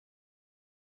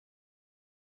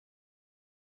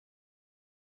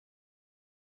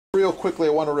real quickly,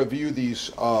 I want to review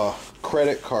these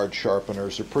credit card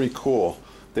sharpeners. They're pretty cool.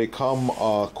 They come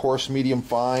coarse, medium,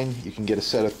 fine. You can get a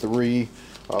set of 3.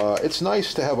 It's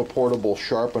nice to have a portable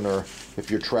sharpener if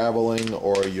you're traveling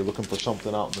or you're looking for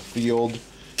something out in the field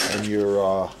and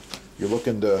you're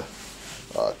looking to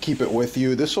keep it with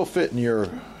you. This will fit in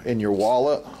your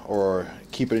wallet, or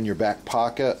keep it in your back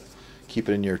pocket, keep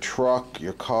it in your truck,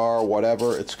 your car,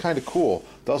 whatever. It's kind of cool.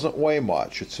 Doesn't weigh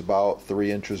much. It's about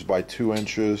 3 inches by 2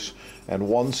 inches, and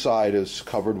one side is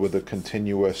covered with a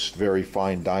continuous, very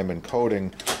fine diamond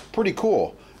coating. Pretty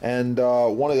cool. And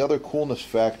one of the other coolness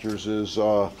factors is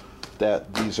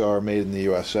that these are made in the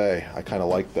USA. I kind of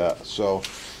like that. So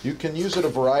you can use it a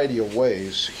variety of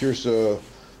ways. Here's a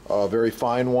very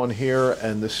fine one here,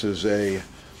 and this is a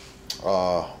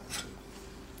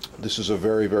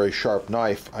very, very sharp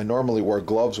knife. I normally wear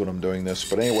gloves when I'm doing this,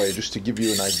 but anyway, just to give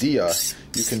you an idea,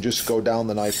 you can just go down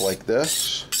the knife like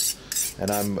this, and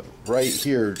I'm right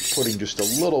here putting just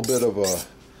a little bit of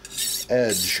a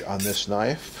edge on this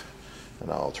knife, and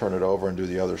I'll turn it over and do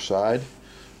the other side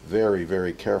very,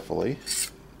 very carefully.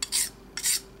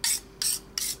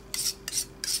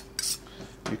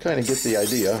 You kind of get the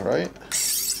idea, right?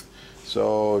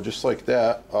 So just like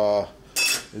that.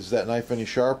 Is that knife any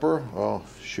sharper? Oh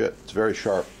shit, it's very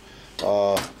sharp.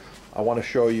 I want to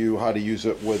show you how to use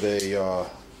it with a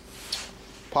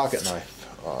pocket knife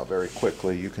very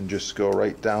quickly. You can just go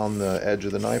right down the edge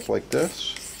of the knife like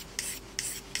this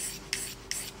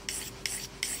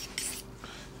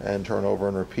and turn over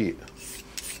and repeat.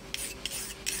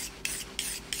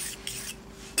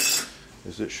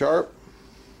 Is it sharp?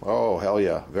 Oh hell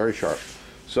yeah, very sharp.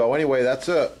 So anyway, that's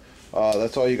it.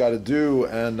 That's all you got to do,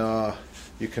 and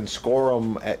you can score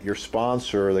them at your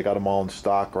sponsor. They got them all in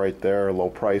stock right there, low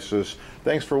prices.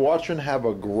 Thanks for watching. Have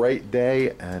a great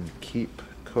day and keep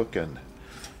cooking.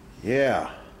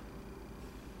 Yeah.